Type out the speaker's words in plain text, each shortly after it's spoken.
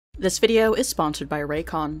This video is sponsored by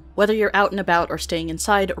Raycon. Whether you're out and about or staying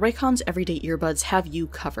inside, Raycon's everyday earbuds have you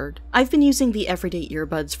covered. I've been using the everyday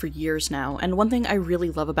earbuds for years now, and one thing I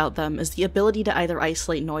really love about them is the ability to either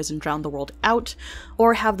isolate noise and drown the world out,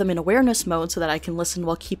 or have them in awareness mode so that I can listen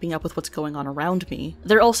while keeping up with what's going on around me.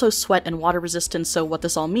 They're also sweat and water resistant, so what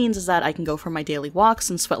this all means is that I can go for my daily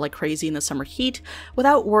walks and sweat like crazy in the summer heat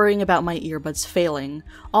without worrying about my earbuds failing,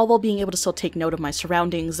 all while being able to still take note of my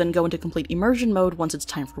surroundings and go into complete immersion mode once it's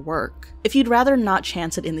time for work. If you'd rather not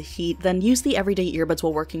chance it in the heat, then use the everyday earbuds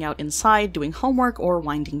while working out inside, doing homework, or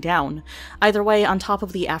winding down. Either way, on top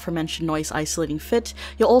of the aforementioned noise isolating fit,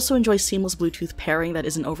 you'll also enjoy seamless Bluetooth pairing that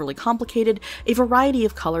isn't overly complicated, a variety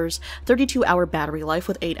of colors, 32-hour battery life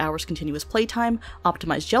with 8 hours continuous playtime,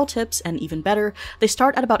 optimized gel tips, and even better, they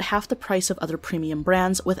start at about half the price of other premium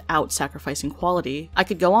brands without sacrificing quality. I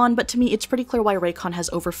could go on, but to me it's pretty clear why Raycon has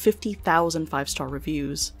over 50,000 5-star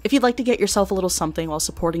reviews. If you'd like to get yourself a little something while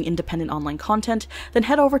supporting independent online content, then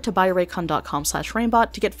head over to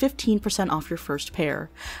buyraycon.com/rainbot to get 15% off your first pair.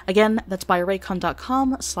 Again, that's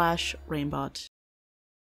buyraycon.com/rainbot.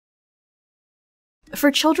 For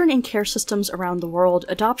children in care systems around the world,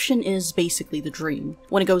 adoption is basically the dream.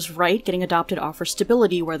 When it goes right, getting adopted offers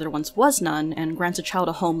stability where there once was none, and grants a child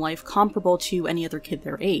a home life comparable to any other kid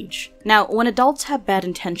their age. Now, when adults have bad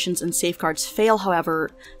intentions and safeguards fail,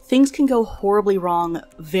 however, things can go horribly wrong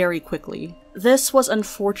very quickly. This was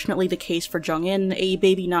unfortunately the case for Jeong-In, a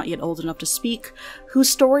baby not yet old enough to speak, whose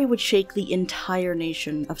story would shake the entire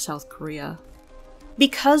nation of South Korea.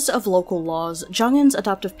 Because of local laws, Jeong-In's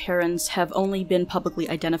adoptive parents have only been publicly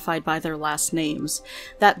identified by their last names,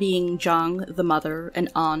 that being Jang, the mother, and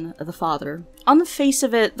An, the father. On the face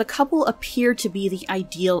of it, the couple appear to be the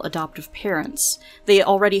ideal adoptive parents. They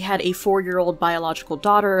already had a 4-year-old biological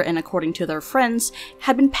daughter, and according to their friends,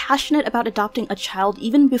 had been passionate about adopting a child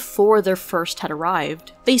even before their first had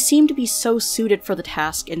arrived. They seemed to be so suited for the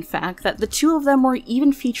task, in fact, that the two of them were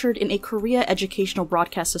even featured in a Korea educational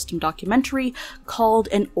broadcast system documentary called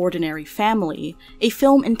An Ordinary Family, a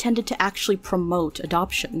film intended to actually promote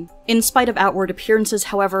adoption. In spite of outward appearances,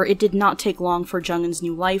 however, it did not take long for Jeong-In's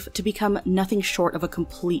new life to become nothing short of a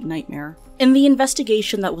complete nightmare. In the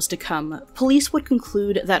investigation that was to come, police would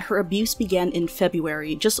conclude that her abuse began in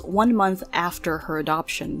February, just 1 month after her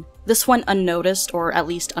adoption. This went unnoticed, or at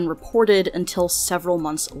least unreported, until several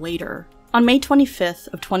months later. On May 25th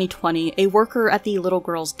of 2020, a worker at the little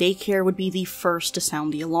girl's daycare would be the first to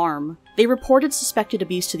sound the alarm. They reported suspected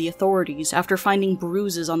abuse to the authorities after finding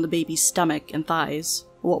bruises on the baby's stomach and thighs.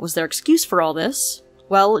 What was their excuse for all this?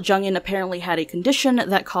 Well, Jeong-In apparently had a condition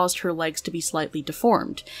that caused her legs to be slightly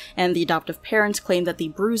deformed, and the adoptive parents claimed that the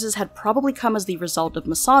bruises had probably come as the result of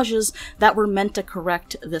massages that were meant to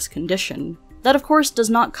correct this condition. That, of course, does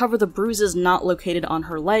not cover the bruises not located on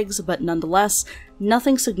her legs, but nonetheless,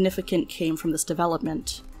 nothing significant came from this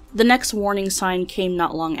development. The next warning sign came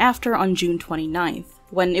not long after, on June 29th,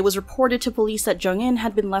 when it was reported to police that Jeong-In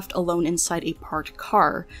had been left alone inside a parked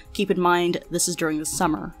car. Keep in mind, this is during the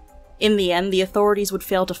summer. In the end, the authorities would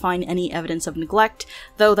fail to find any evidence of neglect,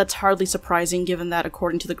 though that's hardly surprising given that,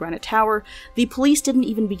 according to the Granite Tower, the police didn't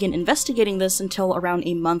even begin investigating this until around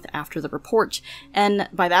a month after the report, and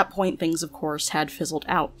by that point things of course had fizzled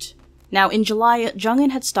out. Now, in July, Jeong-In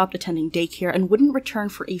had stopped attending daycare and wouldn't return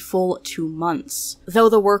for a full 2 months. Though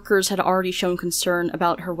the workers had already shown concern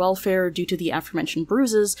about her welfare due to the aforementioned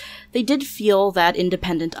bruises, they did feel that,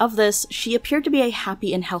 independent of this, she appeared to be a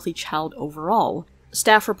happy and healthy child overall.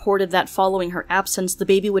 Staff reported that following her absence, the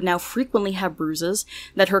baby would now frequently have bruises,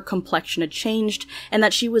 that her complexion had changed, and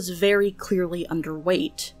that she was very clearly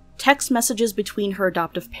underweight. Text messages between her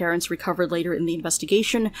adoptive parents recovered later in the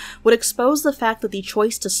investigation would expose the fact that the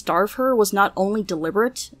choice to starve her was not only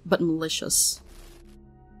deliberate, but malicious.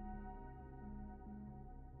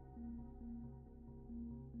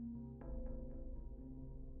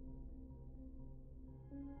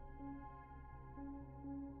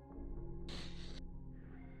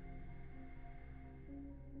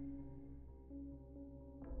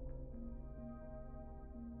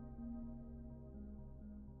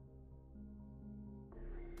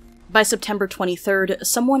 By September 23rd,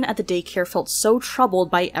 someone at the daycare felt so troubled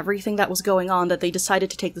by everything that was going on that they decided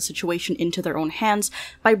to take the situation into their own hands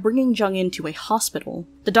by bringing Jeong-In to a hospital.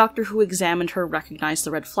 The doctor who examined her recognized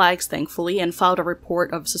the red flags, thankfully, and filed a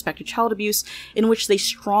report of suspected child abuse in which they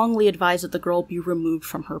strongly advised that the girl be removed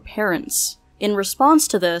from her parents. In response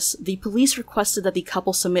to this, the police requested that the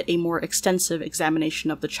couple submit a more extensive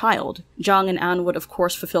examination of the child. Jang and An would of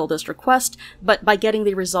course fulfill this request, but by getting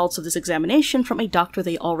the results of this examination from a doctor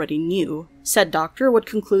they already knew. Said doctor would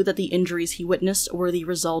conclude that the injuries he witnessed were the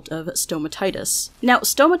result of stomatitis. Now,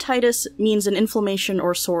 stomatitis means an inflammation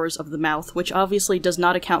or sores of the mouth, which obviously does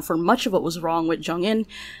not account for much of what was wrong with Jeong-In,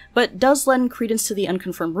 but does lend credence to the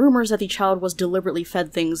unconfirmed rumors that the child was deliberately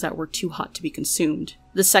fed things that were too hot to be consumed.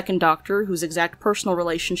 The second doctor, whose exact personal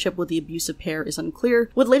relationship with the abusive pair is unclear,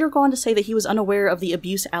 would later go on to say that he was unaware of the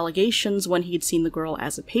abuse allegations when he had seen the girl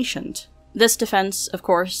as a patient. This defense, of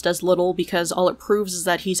course, does little because all it proves is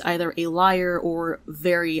that he's either a liar or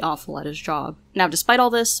very awful at his job. Now, despite all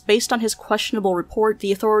this, based on his questionable report,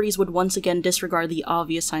 the authorities would once again disregard the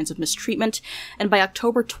obvious signs of mistreatment, and by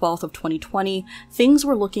October 12th of 2020, things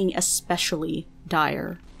were looking especially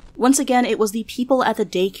dire. Once again, it was the people at the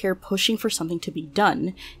daycare pushing for something to be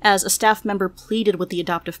done, as a staff member pleaded with the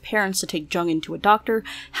adoptive parents to take Jeong-In to a doctor,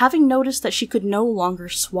 having noticed that she could no longer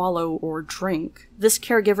swallow or drink. This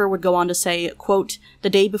caregiver would go on to say, quote, "The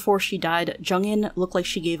day before she died, Jeong-In looked like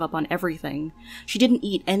she gave up on everything. She didn't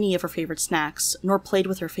eat any of her favorite snacks, nor played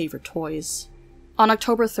with her favorite toys." On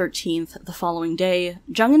October 13th, the following day,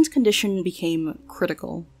 Jeong-In's condition became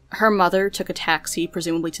critical. Her mother took a taxi,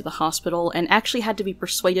 presumably to the hospital, and actually had to be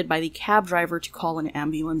persuaded by the cab driver to call an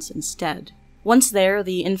ambulance instead. Once there,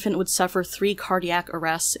 the infant would suffer 3 cardiac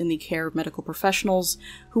arrests in the care of medical professionals,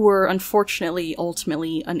 who were unfortunately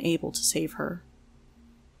ultimately unable to save her.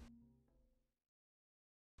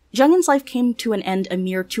 Jeong-In's life came to an end a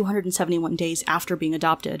mere 271 days after being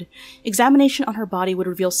adopted. Examination on her body would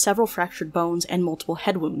reveal several fractured bones and multiple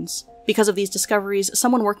head wounds. Because of these discoveries,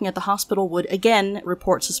 someone working at the hospital would again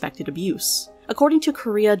report suspected abuse. According to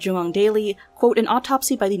Korea Jungwon Daily, quote, "An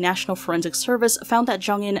autopsy by the National Forensic Service found that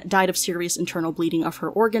Jeong-In died of serious internal bleeding of her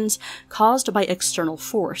organs caused by external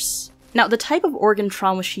force." Now, the type of organ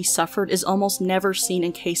trauma she suffered is almost never seen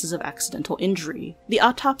in cases of accidental injury. The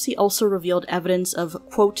autopsy also revealed evidence of,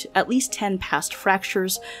 quote, "at least 10 past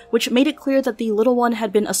fractures, which made it clear that the little one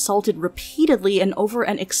had been assaulted repeatedly and over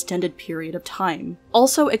an extended period of time."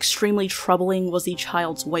 Also extremely troubling was the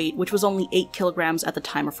child's weight, which was only 8 kilograms at the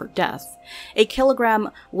time of her death. A kilogram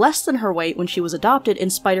less than her weight when she was adopted, in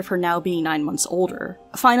spite of her now being 9 months older.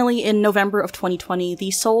 Finally, in November of 2020,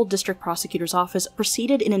 the Seoul District Prosecutor's Office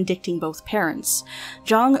proceeded in indicting both parents,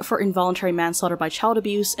 Jeong for involuntary manslaughter by child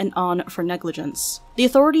abuse and An for negligence. The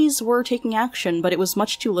authorities were taking action, but it was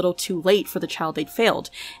much too little too late for the child they'd failed,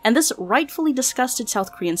 and this rightfully disgusted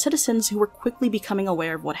South Korean citizens who were quickly becoming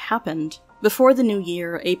aware of what happened. Before the new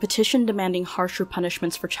year, a petition demanding harsher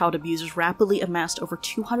punishments for child abusers rapidly amassed over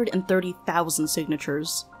 230,000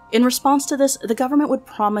 signatures. In response to this, the government would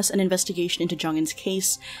promise an investigation into Jeong-In's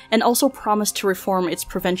case, and also promise to reform its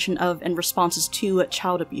prevention of and responses to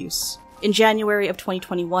child abuse. In January of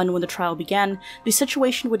 2021, when the trial began, the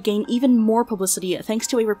situation would gain even more publicity thanks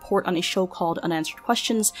to a report on a show called Unanswered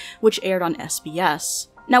Questions, which aired on SBS.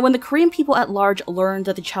 Now, when the Korean people at large learned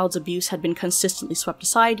that the child's abuse had been consistently swept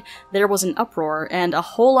aside, there was an uproar, and a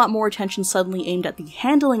whole lot more attention suddenly aimed at the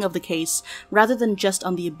handling of the case, rather than just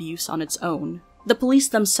on the abuse on its own. The police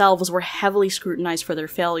themselves were heavily scrutinized for their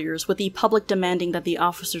failures, with the public demanding that the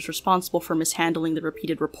officers responsible for mishandling the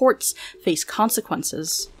repeated reports face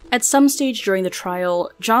consequences. At some stage during the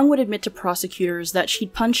trial, Jeong would admit to prosecutors that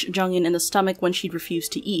she'd punched Jeong-In in the stomach when she'd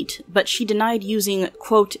refused to eat, but she denied using,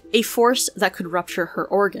 quote, "a force that could rupture her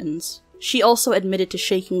organs." She also admitted to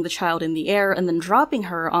shaking the child in the air and then dropping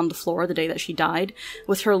her on the floor the day that she died,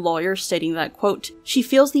 with her lawyer stating that, quote, "She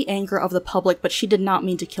feels the anger of the public, but she did not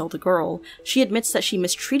mean to kill the girl. She admits that she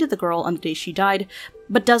mistreated the girl on the day she died,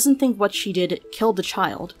 but doesn't think what she did killed the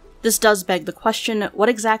child." This does beg the question, what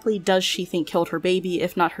exactly does she think killed her baby,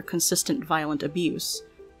 if not her consistent violent abuse?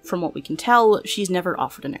 From what we can tell, she's never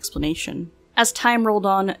offered an explanation. As time rolled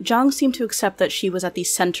on, Jeong seemed to accept that she was at the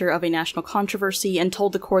center of a national controversy and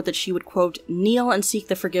told the court that she would, quote, "kneel and seek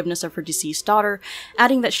the forgiveness of her deceased daughter,"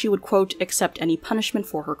 adding that she would, quote, "accept any punishment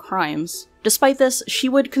for her crimes." Despite this, she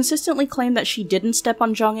would consistently claim that she didn't step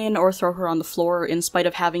on Jeong-In or throw her on the floor, in spite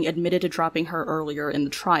of having admitted to dropping her earlier in the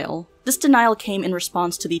trial. This denial came in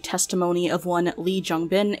response to the testimony of one Lee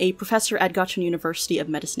Jung-bin, a professor at Gachon University of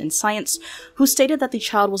Medicine and Science, who stated that the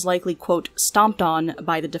child was likely, quote, "stomped on"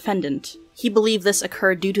 by the defendant. He believed this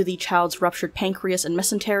occurred due to the child's ruptured pancreas and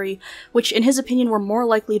mesentery, which in his opinion were more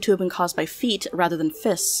likely to have been caused by feet rather than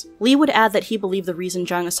fists. Lee would add that he believed the reason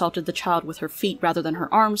Jeong assaulted the child with her feet rather than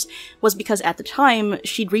her arms was because at the time,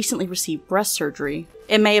 she'd recently received breast surgery.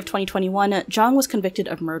 In May of 2021, Jeong was convicted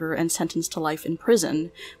of murder and sentenced to life in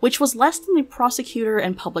prison, which was less than the prosecutor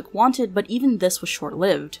and public wanted, but even this was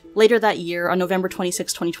short-lived. Later that year, on November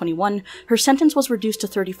 26, 2021, her sentence was reduced to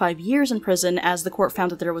 35 years in prison as the court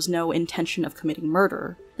found that there was no intention of committing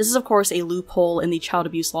murder. This is of course a loophole in the child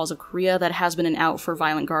abuse laws of Korea that has been an out for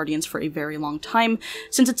violent guardians for a very long time,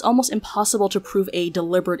 since it's almost impossible to prove a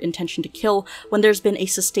deliberate intention to kill when there's been a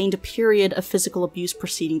sustained period of physical abuse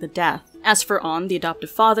preceding the death. As for On, the adoptive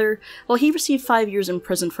father, well, he received 5 years in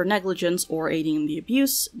prison for negligence or aiding in the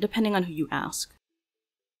abuse, depending on who you ask.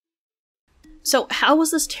 So how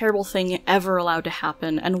was this terrible thing ever allowed to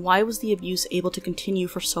happen, and why was the abuse able to continue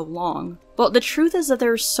for so long? Well, the truth is that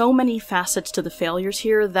there are so many facets to the failures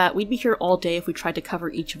here that we'd be here all day if we tried to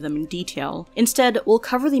cover each of them in detail. Instead, we'll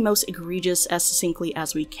cover the most egregious as succinctly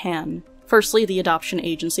as we can. Firstly, the adoption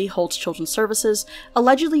agency, Holt's Children's Services,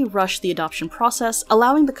 allegedly rushed the adoption process,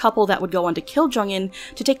 allowing the couple that would go on to kill Jeong-In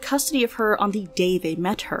to take custody of her on the day they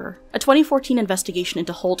met her. A 2014 investigation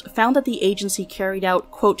into Holt found that the agency carried out,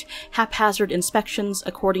 quote, haphazard inspections,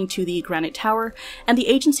 according to the Granite Tower, and the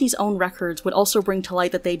agency's own records would also bring to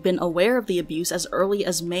light that they'd been aware of the abuse as early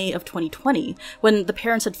as May of 2020, when the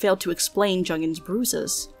parents had failed to explain Jeong-In's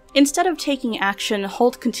bruises. Instead of taking action,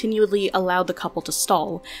 Holt continually allowed the couple to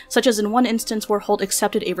stall, such as in one instance where Holt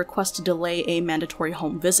accepted a request to delay a mandatory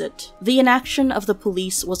home visit. The inaction of the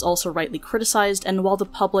police was also rightly criticized, and while the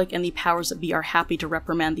public and the powers that be are happy to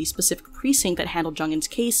reprimand the specific precinct that handled Jeong-In's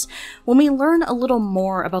case, when we learn a little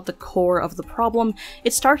more about the core of the problem,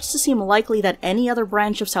 it starts to seem likely that any other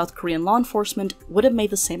branch of South Korean law enforcement would have made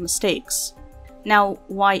the same mistakes. Now,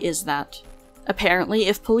 why is that? Apparently,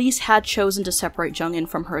 if police had chosen to separate Jeong-In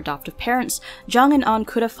from her adoptive parents, Jeong and An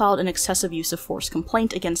could have filed an excessive use of force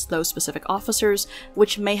complaint against those specific officers,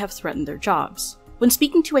 which may have threatened their jobs. When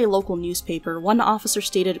speaking to a local newspaper, one officer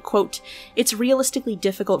stated, quote, "It's realistically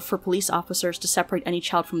difficult for police officers to separate any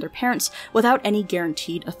child from their parents without any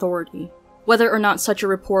guaranteed authority." Whether or not such a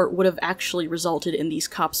report would have actually resulted in these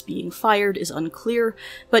cops being fired is unclear,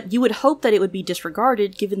 but you would hope that it would be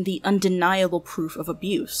disregarded given the undeniable proof of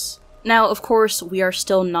abuse. Now, of course, we are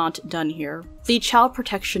still not done here. The Child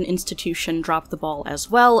Protection Institution dropped the ball as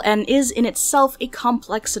well, and is in itself a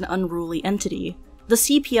complex and unruly entity. The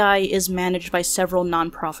CPI is managed by several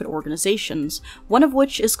non-profit organizations, one of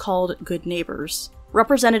which is called Good Neighbors.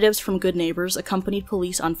 Representatives from Good Neighbors accompanied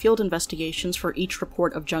police on field investigations for each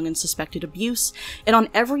report of Jeong-In's suspected abuse, and on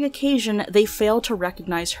every occasion they failed to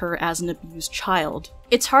recognize her as an abused child.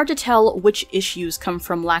 It's hard to tell which issues come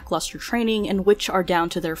from lackluster training and which are down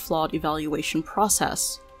to their flawed evaluation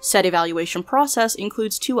process. Said evaluation process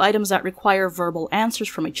includes 2 items that require verbal answers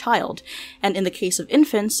from a child, and in the case of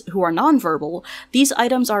infants, who are nonverbal, these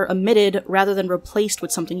items are omitted rather than replaced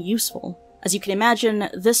with something useful. As you can imagine,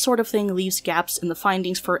 this sort of thing leaves gaps in the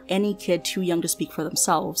findings for any kid too young to speak for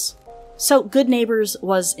themselves. So Good Neighbors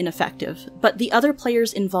was ineffective, but the other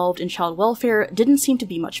players involved in child welfare didn't seem to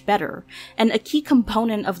be much better, and a key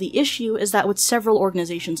component of the issue is that with several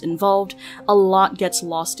organizations involved, a lot gets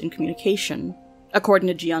lost in communication. According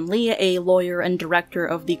to Jeon Lee, a lawyer and director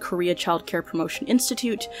of the Korea Child Care Promotion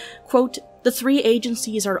Institute, quote, "The 3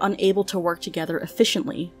 agencies are unable to work together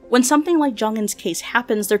efficiently. When something like Jeong-In's case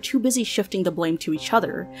happens, they're too busy shifting the blame to each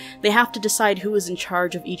other. They have to decide who is in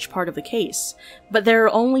charge of each part of the case. But there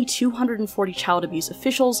are only 240 child abuse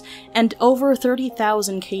officials and over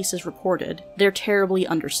 30,000 cases reported. They're terribly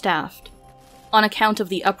understaffed." On account of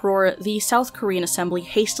the uproar, the South Korean Assembly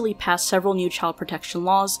hastily passed several new child protection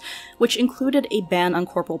laws, which included a ban on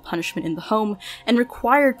corporal punishment in the home and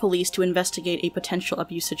required police to investigate a potential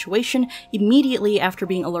abuse situation immediately after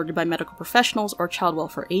being alerted by medical professionals or child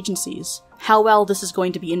welfare agencies. How well this is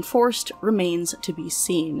going to be enforced remains to be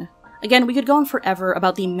seen. Again, we could go on forever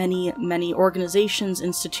about the many organizations,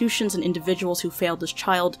 institutions, and individuals who failed this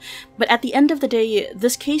child, but at the end of the day,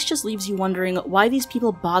 this case just leaves you wondering why these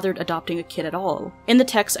people bothered adopting a kid at all. In the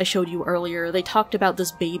text I showed you earlier, they talked about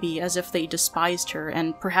this baby as if they despised her,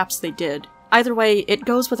 and perhaps they did. Either way, it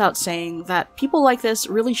goes without saying that people like this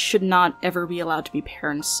really should not ever be allowed to be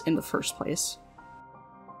parents in the first place.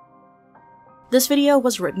 This video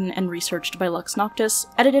was written and researched by Lux Noctis,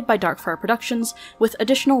 edited by Darkfire Productions, with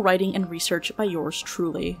additional writing and research by yours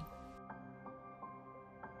truly.